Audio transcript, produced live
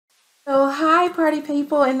Hi, party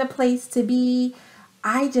people in the place to be.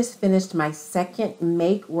 I just finished my second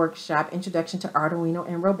make workshop, Introduction to Arduino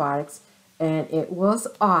and Robotics, and it was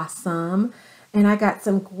awesome. And I got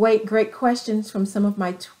some great questions from some of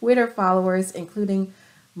my Twitter followers, including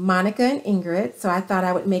Monica and Ingrid. So I thought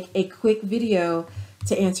I would make a quick video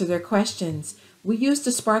to answer their questions. We used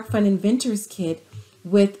the SparkFun Inventors Kit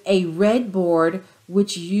with a RedBoard,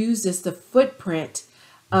 which uses the footprint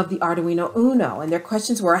of the Arduino Uno. And their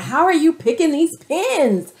questions were, how are you picking these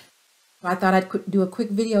pins? So I thought I'd do a quick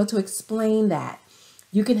video to explain that.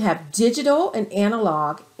 You can have digital and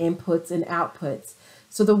analog inputs and outputs.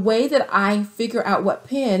 So the way that I figure out what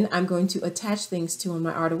pin I'm going to attach things to on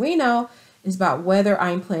my Arduino is about whether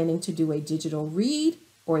I'm planning to do a digital read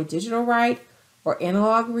or a digital write or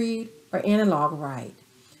analog read or analog write.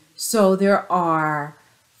 So there are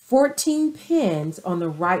 14 pins on the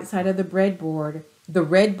right side of the RedBoard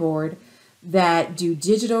that do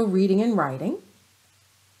digital reading and writing.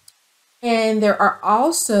 And there are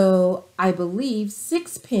also, I believe,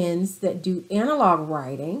 6 pins that do analog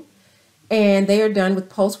writing, and they are done with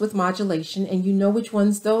pulse width modulation. And you know which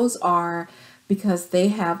ones those are because they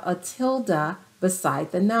have a tilde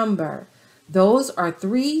beside the number. Those are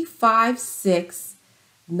 3, 5, 6,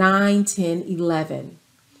 9, 10, 11.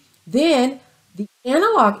 Then the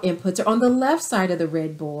analog inputs are on the left side of the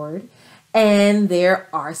RedBoard, and there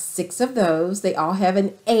are 6 of those. They all have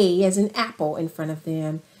an A as in apple in front of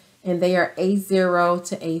them, and they are A0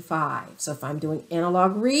 to A5. So if I'm doing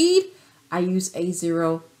analog read, I use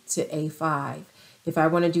A0 to A5. If I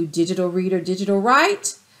want to do digital read or digital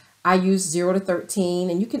write, I use 0 to 13.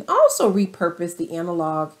 And you can also repurpose the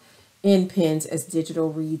analog in pins as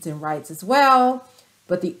digital reads and writes as well.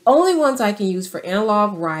 But the only ones I can use for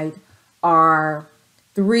analog write are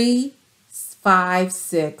 3, 5,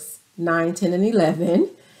 6, 9, 10, and 11.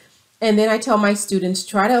 And then I tell my students,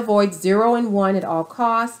 try to avoid 0 and 1 at all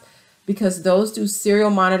costs, because those do serial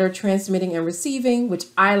monitor transmitting and receiving, which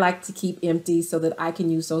I like to keep empty so that I can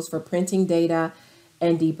use those for printing data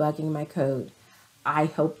and debugging my code. I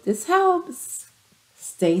hope this helps.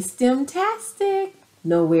 Stay STEM-tastic.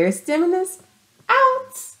 Know where STEM is?